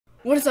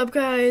What is up,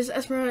 guys?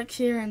 Esmeralda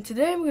here, and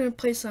today I'm going to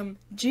play some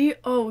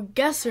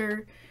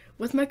GeoGuessr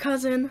with my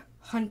cousin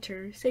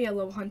Hunter. Say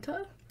hello,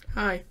 Hunter.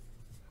 Hi.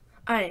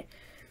 Alright,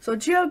 so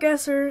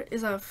GeoGuessr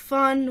is a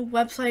fun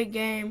website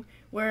game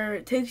where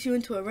it takes you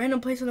into a random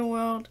place in the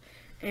world,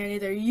 and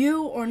either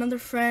you or another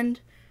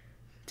friend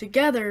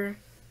together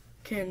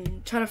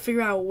can try to figure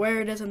out where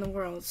it is in the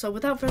world. So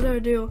without further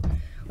ado,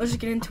 let's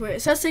just get into it.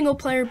 It says single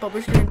player, but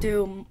we're just going to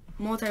do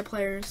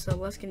multiplayer, so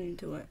let's get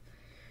into it.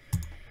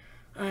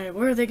 Alright,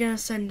 where are they gonna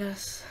send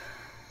us?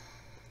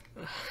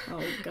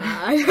 Oh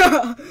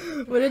god.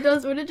 What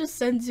it just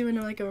sends you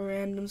into like a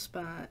random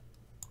spot.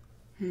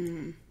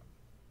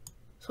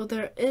 So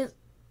there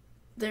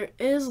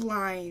is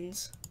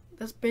lines.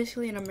 That's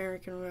basically an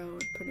American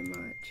road, pretty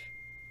much.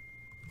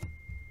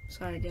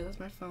 Sorry, dude, that's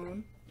my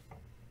phone.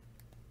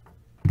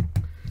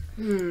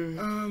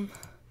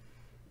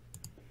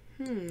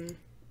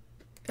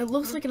 It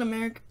looks like an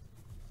American.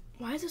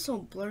 Why is it so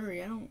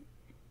blurry?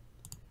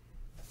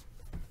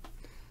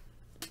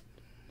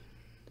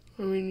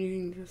 I mean,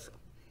 you can just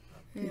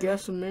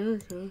guess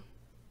America.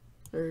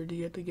 Or do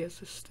you have to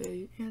guess a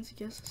state? You have to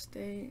guess a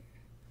state.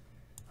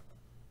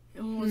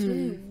 And it's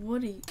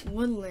really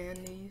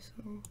woodlandy,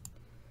 so.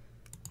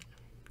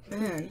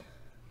 Man.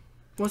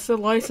 What's the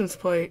license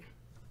plate?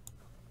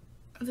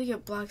 I think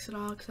it blocks it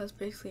all because that's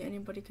basically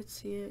anybody could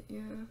see it,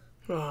 yeah.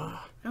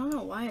 Ah. I don't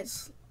know why it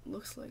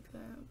looks like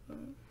that,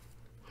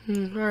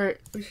 but. Alright,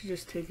 we should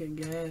just take a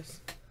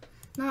guess.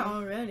 Not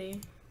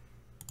already.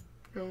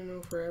 I don't know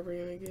if we're ever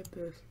gonna get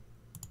this.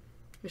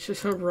 It's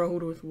just a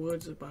road with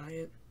woods by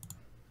it.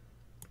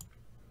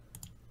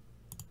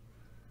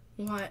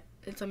 What?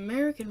 It's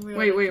American road.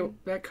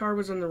 Wait, that car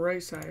was on the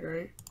right side,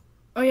 right?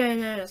 Oh,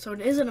 yeah. So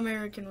it is an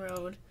American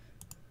road.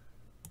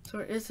 So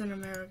it is in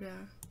America.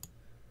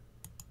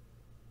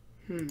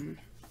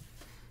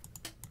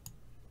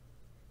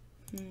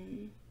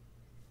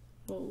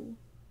 Whoa.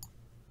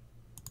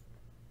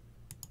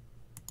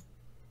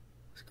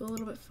 Let's go a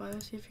little bit farther,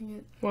 see if you can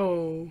get.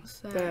 Whoa. What's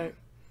that? Back.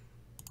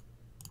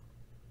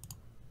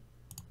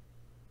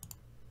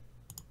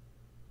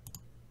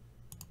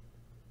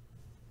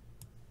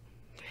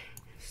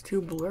 It's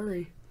too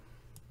blurry.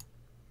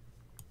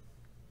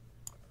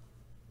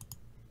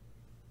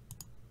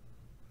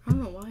 I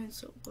don't know why it's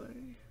so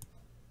blurry.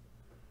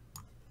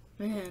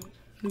 Man.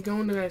 You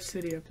go into that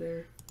city up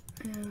there.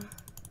 Yeah.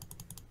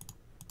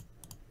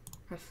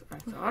 I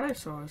thought I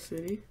saw a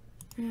city.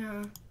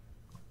 Yeah.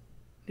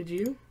 Did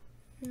you?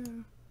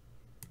 Yeah.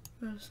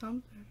 There's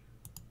something.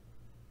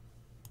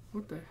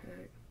 What the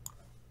heck?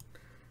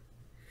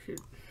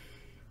 Shit.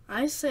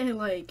 I say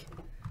like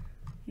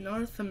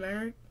North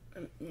America.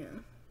 Yeah.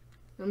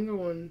 I'm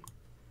going.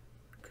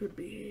 Could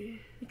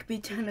be. It could be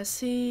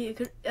Tennessee.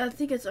 I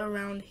think it's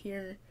around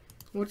here.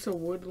 What's a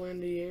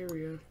woodlandy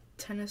area?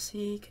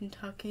 Tennessee,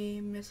 Kentucky,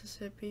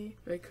 Mississippi.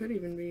 It could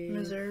even be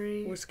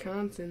Missouri.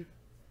 Wisconsin.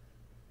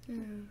 Yeah.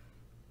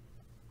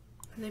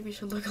 I think we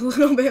should look a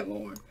little bit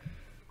more.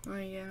 Oh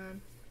my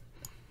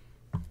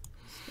god.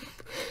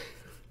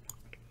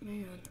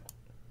 Man.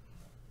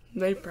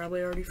 They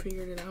probably already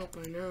figured it out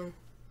by now.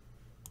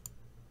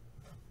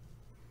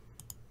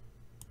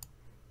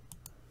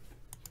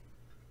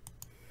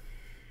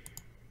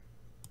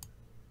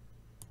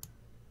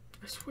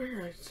 I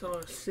swear I saw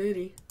a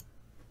city.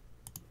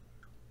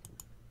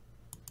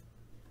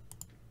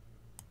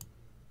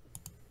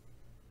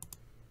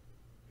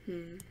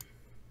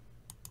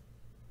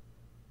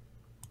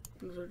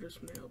 Those are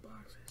just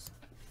mailboxes.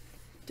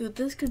 Dude,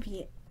 this could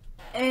be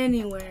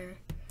anywhere.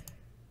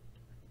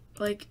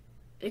 Like,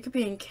 it could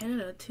be in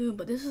Canada too,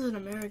 but this is an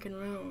American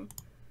road.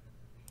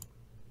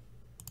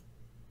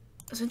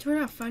 Since we're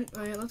not finding.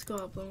 Alright, let's go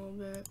up a little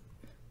bit.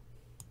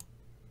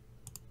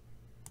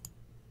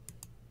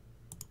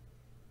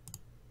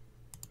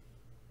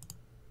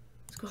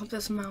 Let's go up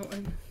this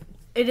mountain.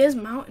 It is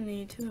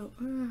mountainy too.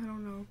 I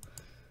don't know.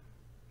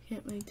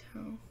 Can't really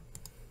tell.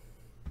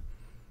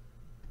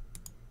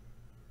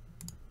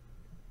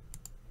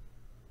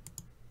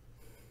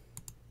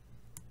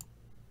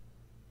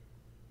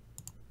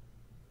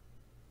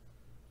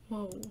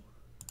 Whoa.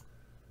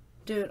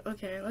 Dude,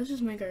 okay, let's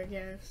just make our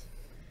guess.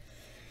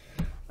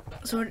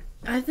 So,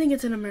 I think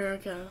it's in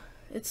America.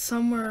 It's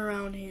somewhere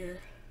around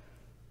here.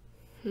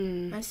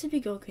 I said we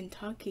go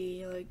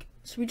Kentucky, like,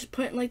 should we just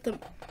put it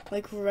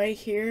like right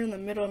here in the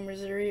middle of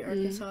Missouri,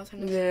 Arkansas,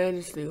 Tennessee? Yeah,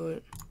 just do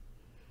it.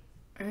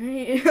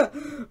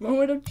 Alright,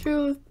 moment of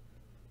truth.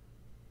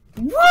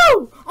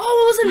 Whoa!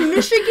 Oh, it was in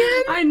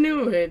Michigan? I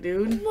knew it,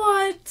 dude.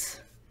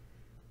 What?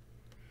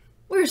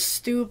 We're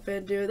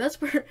stupid, dude. That's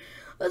where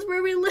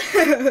we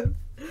live.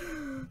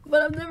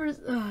 But I've never.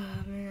 Oh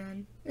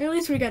man. At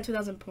least we got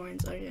 2,000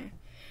 points. Okay.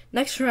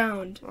 Next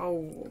round.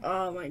 Oh.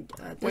 Oh my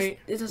god. Wait.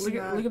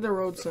 Look at the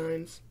road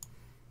signs.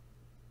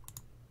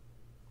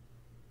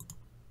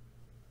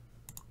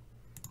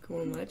 Come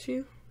on, let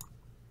you.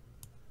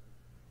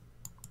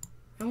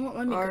 It won't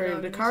let me.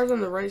 Alright, the car's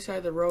on the right side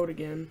of the road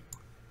again.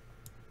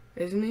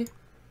 Isn't he?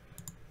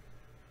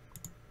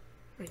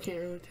 I can't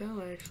really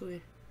tell,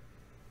 actually.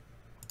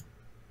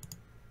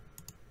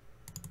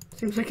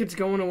 Seems like it's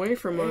going away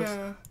from us.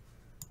 Yeah.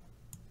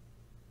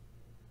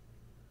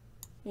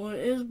 Well, it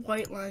is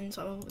white lines,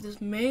 so this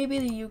may be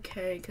the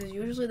UK, because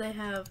usually they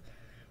have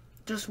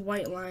just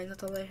white lines.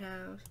 That's all they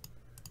have.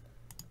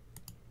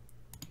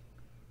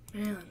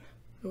 Man.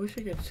 I wish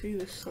I could see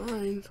the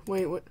signs.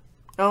 Wait, what?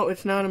 Oh,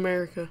 it's not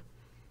America.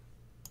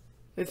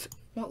 It's...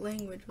 What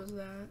language was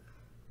that?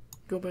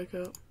 Go back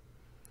up.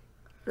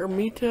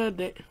 Ermita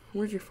de...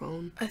 Where's your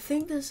phone? I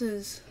think this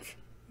is...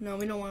 No,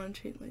 we don't want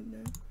to cheat like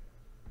that.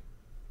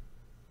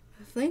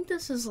 I think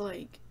this is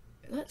like...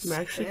 Is that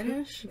Mexico?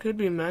 Spanish? It could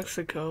be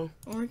Mexico.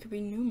 Or it could be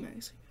New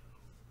Mexico.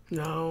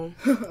 No.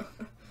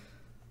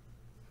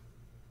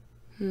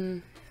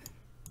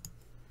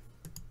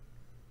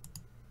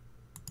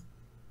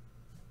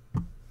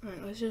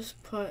 Alright, let's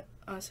just put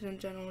us in a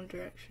general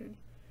direction.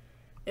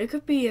 It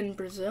could be in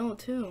Brazil,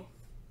 too.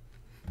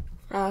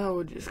 I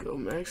would just go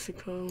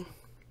Mexico.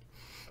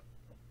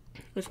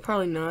 It's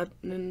probably not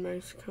in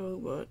Mexico,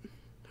 but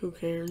who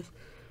cares?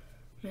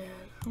 Man,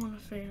 I want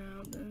to figure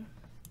out this.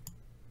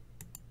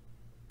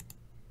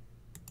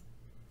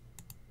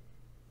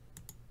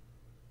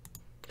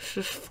 It's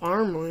just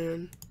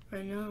farmland.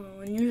 I know,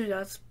 and usually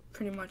that's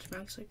pretty much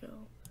Mexico.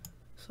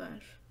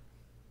 Slash.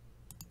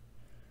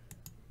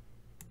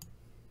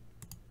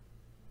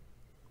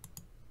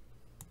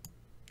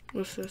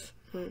 What's this?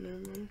 Oh, never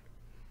mind.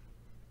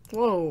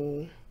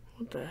 Whoa.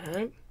 What the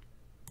heck?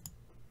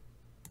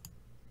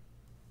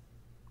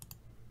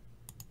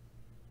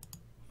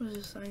 What does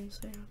the sign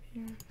say up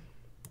here?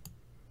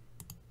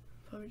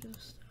 Probably just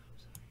a stop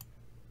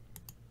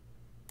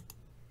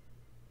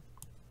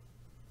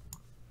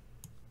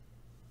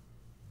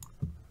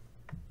sign.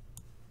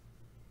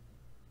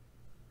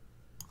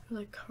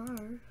 There's a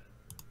car.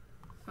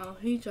 Oh,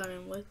 he's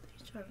driving with.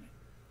 He's driving.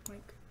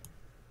 Like.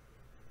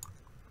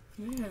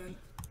 Man.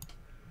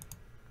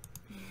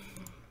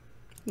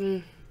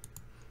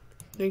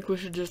 Think we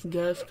should just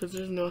guess because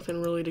there's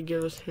nothing really to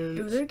give us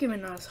hints. Dude, they're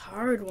giving us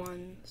hard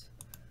ones.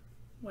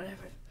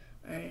 Whatever.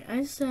 Alright,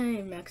 I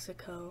say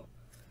Mexico.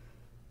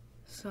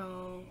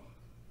 So.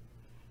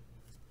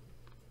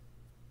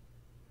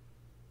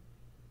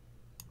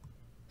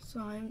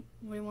 Where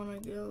do you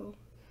want to go?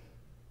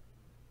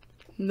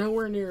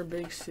 Nowhere near a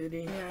big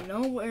city. Yeah,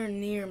 nowhere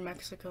near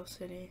Mexico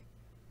City.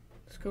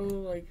 Let's go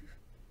like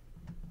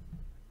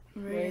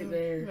Right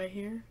there. Right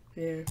here?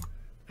 Yeah.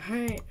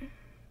 Alright.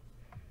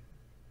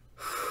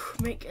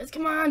 Make it,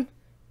 come on!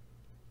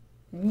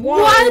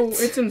 Whoa! What?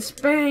 It's in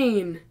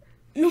Spain!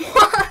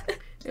 What?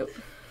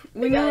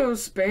 We knew it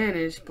was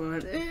Spanish,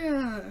 but...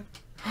 Yeah.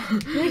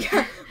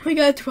 we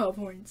got 12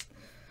 points.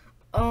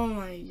 Oh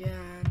my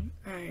god.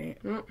 Alright.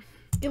 Oh.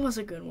 It was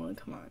a good one,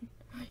 come on.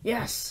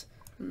 Yes!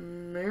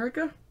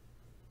 America?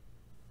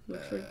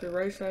 Looks like the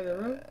right side of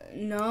the road.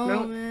 No,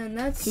 Nope. man,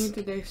 that's...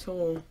 Quinta del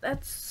Sol.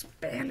 That's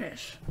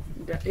Spanish.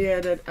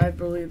 Yeah, I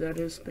believe that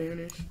is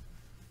Spanish.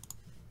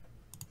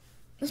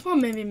 This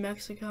one may be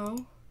Mexico.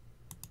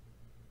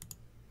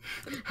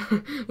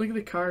 Look at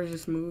the cars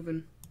just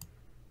moving.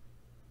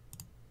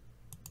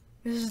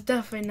 This is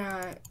definitely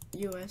not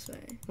USA.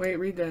 Wait,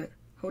 read that.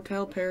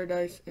 Hotel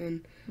Paradise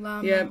and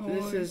Yeah,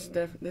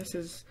 this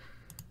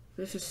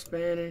is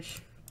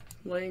Spanish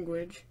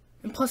language.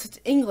 And plus it's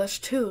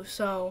English too,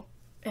 so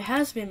it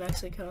has to be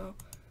Mexico.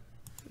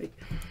 They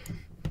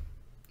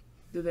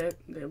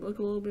look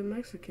a little bit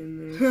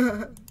Mexican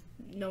there.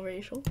 No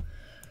racial.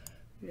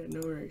 Yeah,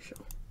 no racial.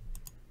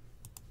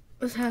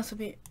 This has to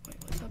be. Wait,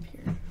 what's up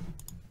here?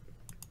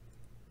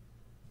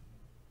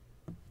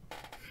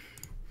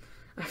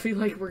 I feel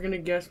like we're gonna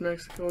guess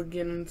Mexico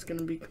again and it's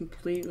gonna be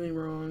completely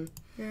wrong.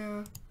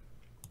 Yeah.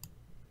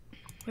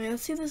 Wait,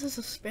 let's see if this is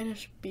a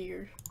Spanish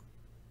beer.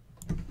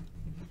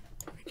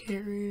 I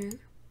can't read it.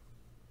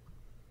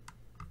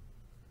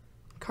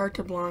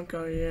 Carta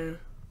Blanca, yeah.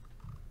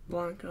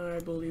 Blanca,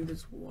 I believe,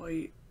 is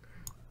white.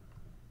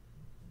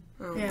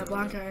 Yeah,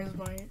 Blanca is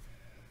white.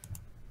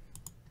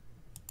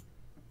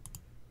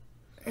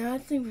 Yeah, I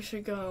think we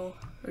should go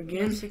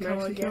Again?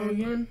 Mexico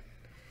again?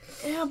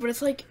 Yeah, but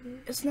it's like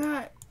it's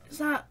not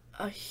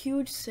a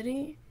huge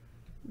city.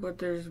 But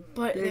there's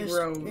big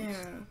roads.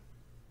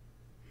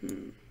 Yeah.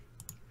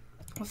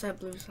 What's that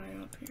blue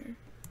sign up here?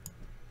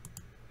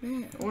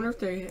 Man. I wonder if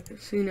they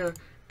seen a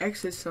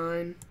exit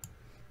sign,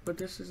 but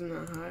this isn't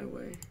a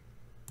highway.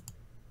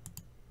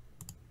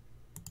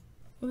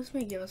 Well, this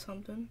may give us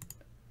something.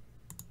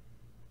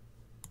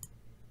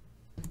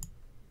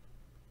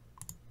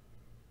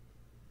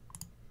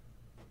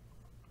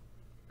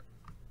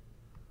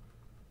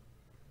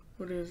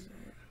 What is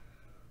that?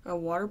 A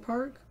water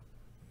park?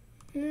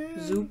 Yeah.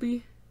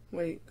 Zoopy?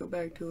 Wait, go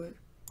back to it.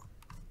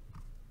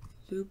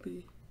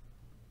 Zoopy.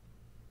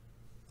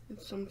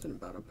 It's something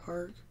about a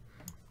park.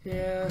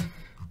 Yeah.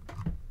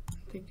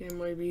 I think it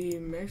might be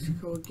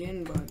Mexico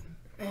again, but...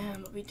 Yeah,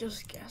 but we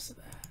just guessed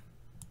that.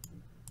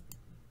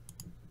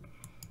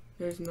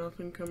 There's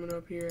nothing coming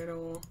up here at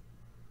all.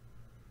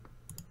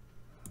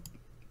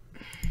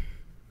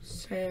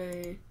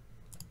 Say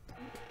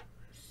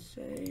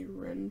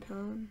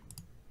Renton.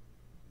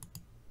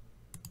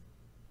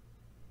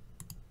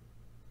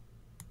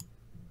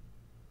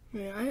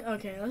 Yeah,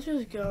 okay, let's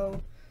just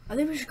go. I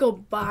think we should go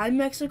by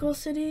Mexico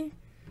City,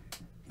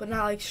 but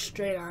not like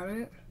straight on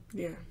it.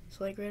 Yeah.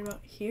 So like right about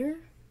here?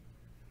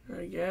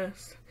 I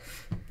guess.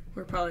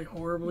 We're probably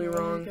horribly No,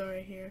 wrong. Go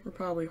right here. We're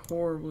probably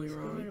horribly So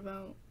wrong. right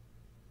about.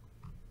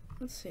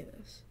 Let's see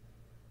this.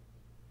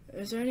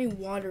 Is there any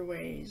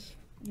waterways?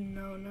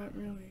 No, not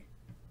really.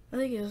 I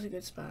think it is a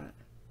good spot.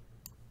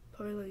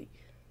 Probably like.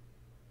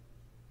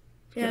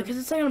 Yeah, because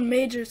it's like a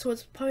major, so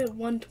it's probably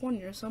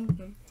 120 or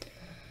something.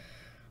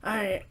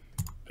 Alright.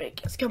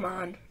 Vegas, come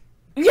on.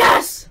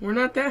 Yes! We're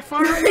not that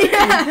far away.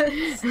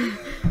 Yes!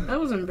 That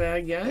wasn't a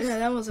bad guess. Yeah,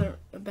 that wasn't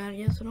a bad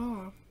guess at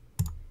all.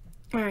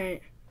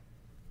 Alright.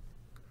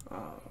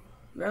 Oh,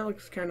 that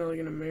looks kind of like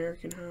an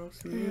American house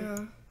to me.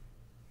 Yeah.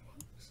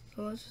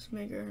 So let's just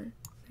make our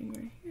thing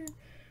right here.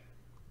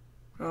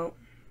 Oh,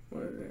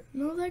 what is it?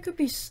 No, that could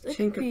be. That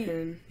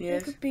Chinkapin,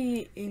 yes. That could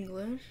be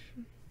English.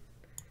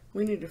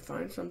 We need to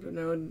find something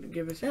that would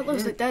give us a That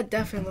looks hint. like that.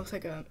 Definitely looks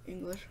like an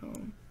English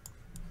home.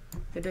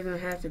 It doesn't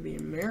have to be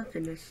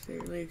American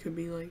necessarily. It could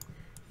be like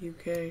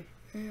UK.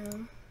 Yeah.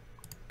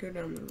 Go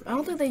down the road. I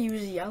don't think they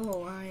use yellow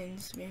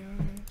lines, to be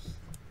honest.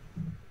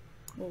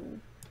 Whoa.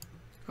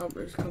 Oh,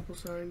 there's a couple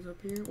signs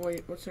up here.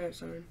 Wait, what's that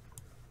sign?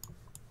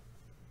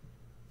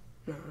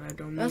 No, that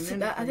don't mean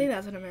anything. I think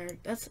that's an American.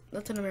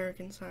 That's an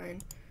American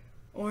sign,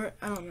 or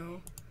I don't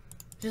know.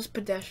 Just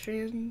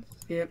pedestrians.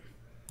 Yep.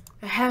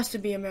 It has to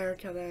be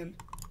America then.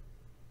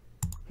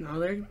 No,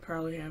 they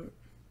probably have it.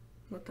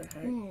 What the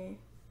heck? Oh.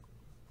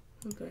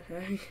 What the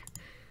heck?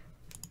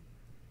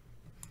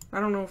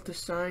 I don't know if the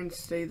signs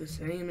stay the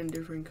same in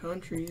different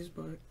countries,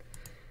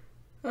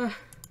 but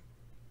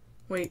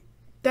wait.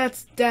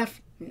 That's yeah.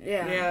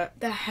 Yeah.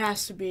 That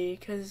has to be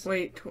because.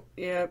 Wait,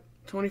 yeah,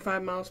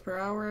 25 miles per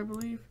hour, I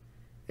believe.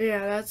 Yeah,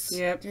 that's.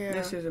 Yep, Yeah.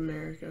 this is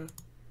America.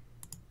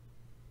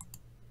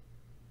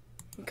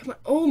 Come on.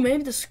 Oh,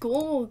 maybe the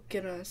school will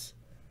get us.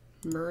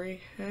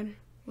 Murray Head.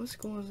 What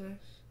school is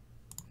this?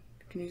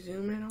 Can you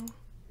zoom in all?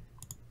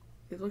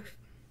 It looks.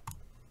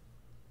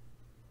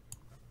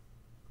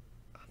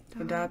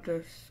 Adopt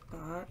a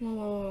spot.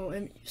 Whoa.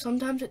 And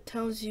sometimes it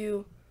tells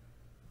you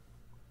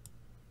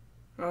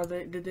Oh,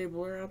 did they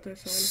blur out that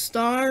sign?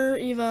 Star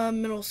Eva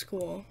Middle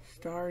School.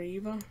 Star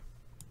Eva?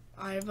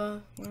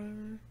 Iva,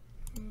 whatever.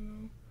 I don't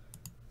know.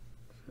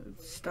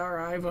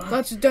 Star Iva.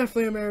 That's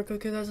definitely America,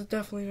 because that's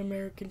definitely an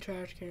American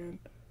trash can.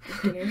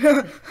 Just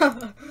kidding.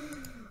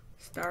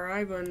 Star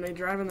Iva, and they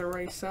drive on the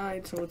right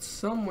side, so it's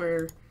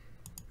somewhere,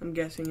 I'm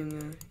guessing, in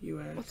the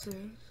U.S. What's this?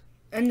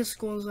 And the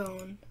school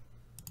zone.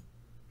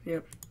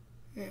 Yep.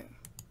 Yeah.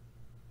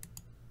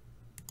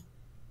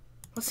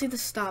 Let's see the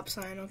stop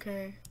sign,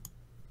 okay?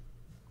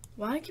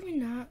 Why can we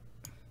not?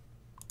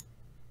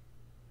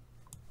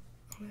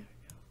 Oh, there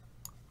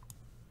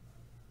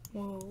we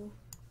go. Whoa.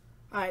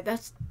 Alright,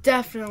 that's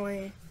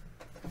definitely...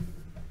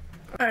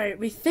 Alright,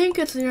 we think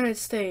it's the United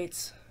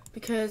States,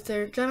 because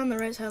they're driving on the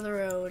right side of the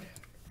road.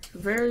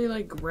 Very,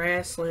 like,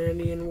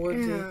 grasslandy and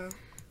woodsy. Yeah.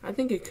 I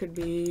think it could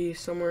be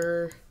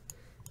somewhere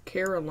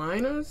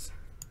Carolinas?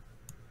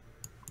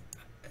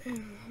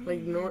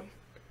 Like North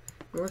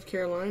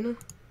Carolina?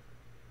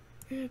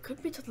 Yeah, it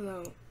could be to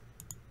the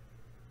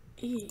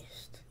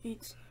east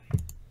side.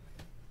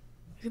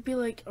 It could be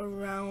like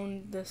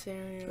around this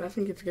area. I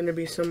think it's gonna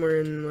be somewhere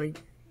in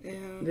like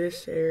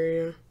this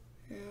area.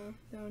 Yeah,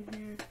 down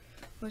here.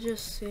 Let's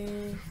just see.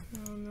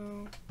 I don't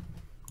know.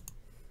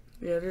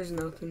 Yeah, there's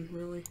nothing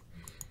really.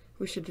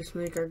 We should just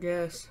make our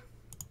guess.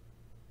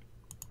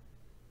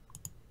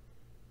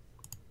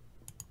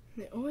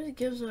 It always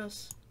gives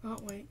us. Oh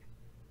wait.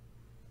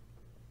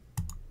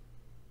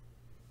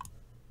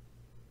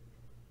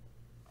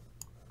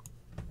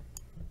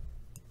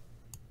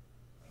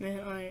 Man,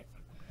 alright.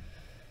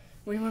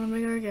 We want to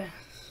make our guess.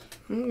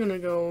 I'm gonna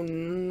go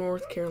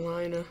North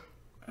Carolina.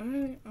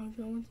 Alright, I'll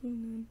go with you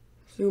then.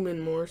 Zoom in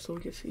more so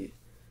we can see.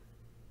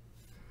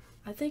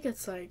 I think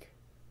it's like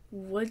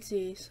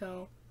woodsy,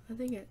 so I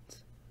think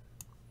it's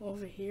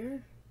over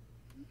here.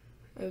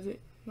 Is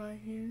it? Right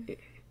here.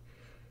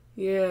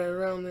 Yeah,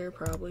 around there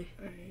probably.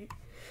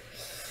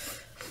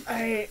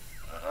 Alright.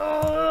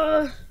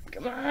 Alright.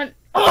 Come on.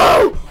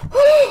 Oh!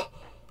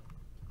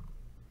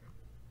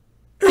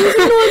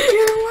 North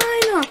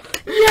Carolina!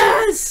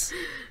 Yes!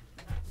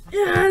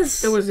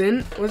 Yes! Was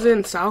it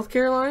in South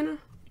Carolina?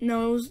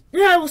 No,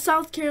 it was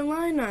South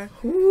Carolina.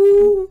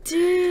 Ooh.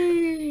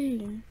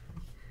 Dang.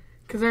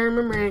 Cause I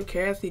remember Aunt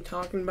Kathy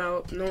talking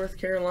about North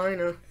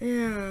Carolina.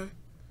 Yeah.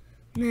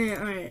 Man,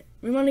 alright.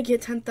 We want to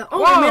get 10,000. Oh,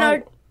 Whoa. we made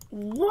our...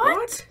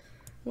 What?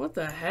 What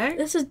the heck?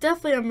 This is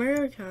definitely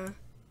America.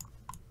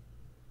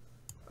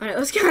 Alright,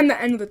 let's get on the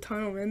end of the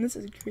tunnel, man. This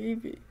is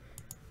creepy.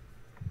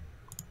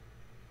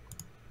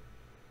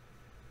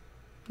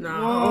 No,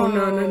 Whoa,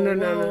 no.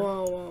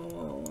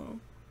 Whoa.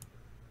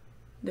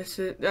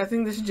 I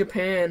think this is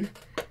Japan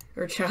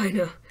or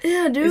China.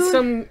 Yeah, dude.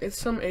 It's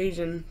some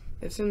Asian.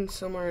 It's in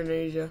somewhere in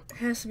Asia. It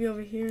has to be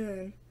over here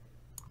then.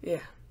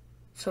 Yeah,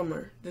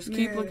 somewhere. Just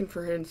keep Man. looking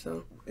for hints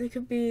though. It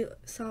could be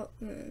south.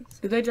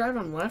 Did they drive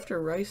on left or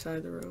right side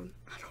of the road?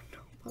 I don't know.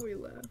 Probably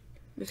left.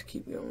 Just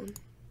keep going.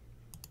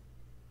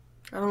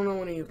 I don't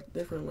know any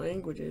different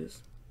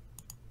languages.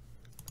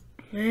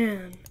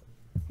 Man,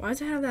 why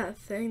does it have that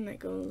thing that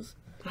goes?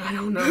 I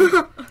don't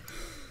know.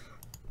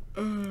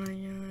 Oh my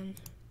god.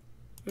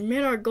 We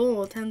made our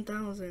goal,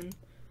 10,000.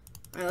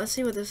 Alright, let's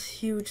see what this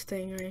huge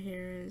thing right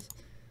here is.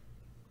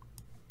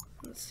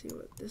 Let's see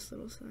what this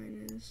little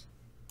sign is.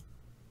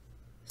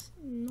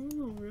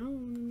 No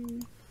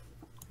road.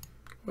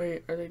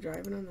 Wait, are they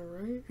driving on the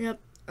right? Yep,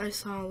 I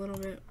saw a little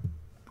bit.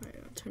 Alright,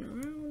 I'll turn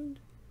around.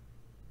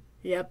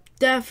 Yep,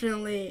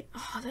 definitely.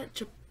 Oh,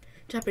 that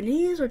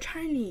Japanese or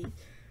Chinese?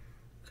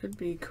 Could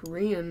be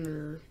Korean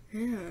or...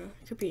 Yeah,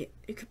 it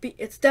could be,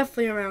 it's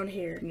definitely around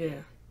here.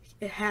 Yeah.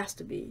 It has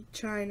to be.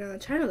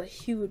 China's a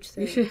huge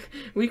thing.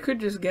 We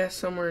could just guess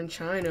somewhere in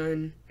China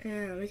and...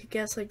 Yeah, we could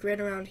guess like right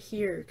around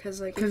here,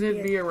 cause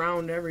it'd be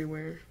around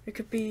everywhere. It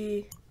could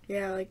be,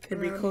 yeah, like it'd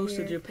be close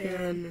here, to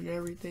Japan and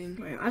everything.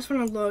 Wait, I just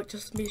want to look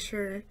just to be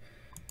sure.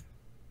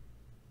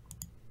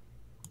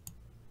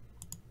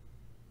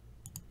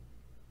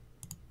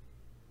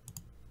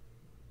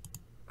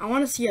 I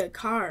want to see a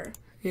car.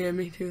 Yeah,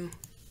 me too.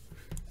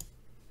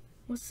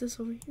 What's this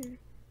over here?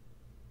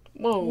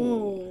 Whoa.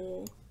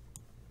 Whoa.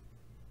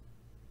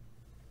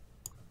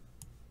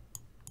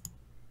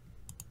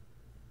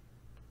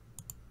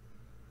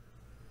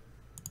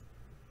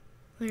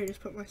 I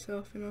just put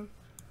myself in a...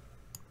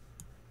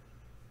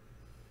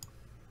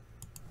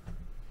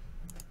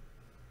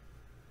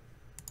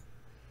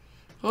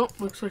 Oh,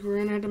 looks like we're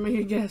gonna have to make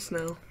a guess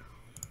now.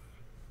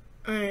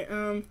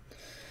 Alright,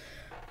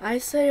 I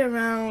say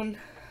around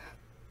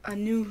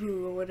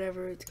Anuhu or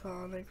whatever it's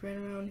called, like right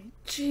around...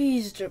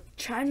 Jeez,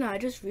 China, I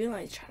just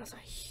realized China's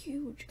a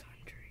huge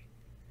country.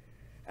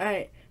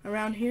 Alright,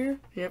 around here?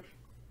 Yep.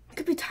 It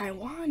could be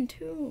Taiwan,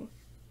 too.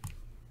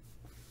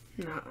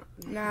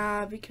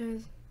 Nah,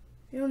 because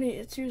you don't need,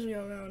 it's usually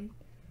around...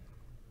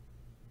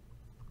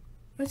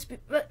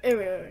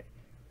 Wait.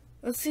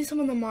 Let's see some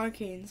of the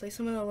markings, like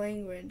some of the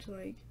language,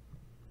 like...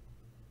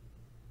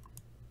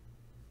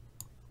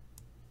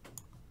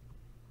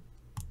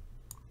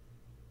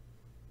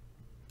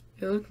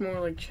 It looks more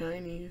like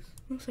Chinese.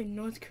 Looks like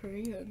North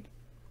Korean.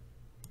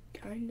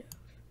 Kind of.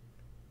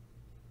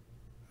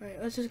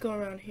 Alright, let's just go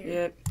around here.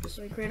 Yeah. Just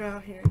like right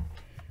around here.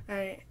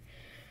 Alright.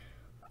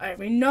 Alright,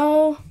 we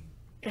know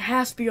it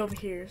has to be over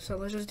here, so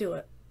let's just do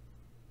it.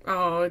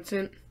 Oh, it's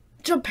in...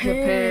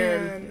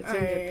 Japan. It's in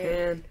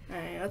Japan.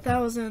 Alright,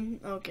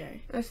 1,000.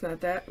 Okay. That's not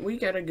that. We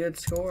got a good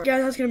score.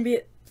 Guys, that's gonna be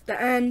the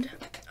end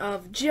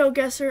of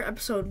GeoGuessr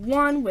episode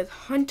 1 with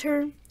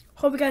Hunter.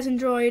 Hope you guys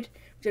enjoyed.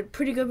 We did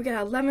pretty good. We got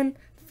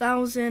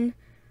 11,000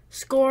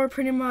 score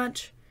pretty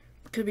much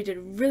because we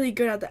did really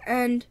good at the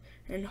end.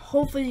 And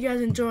hopefully you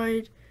guys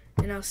enjoyed.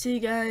 And I'll see you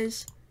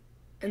guys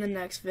in the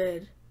next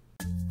vid.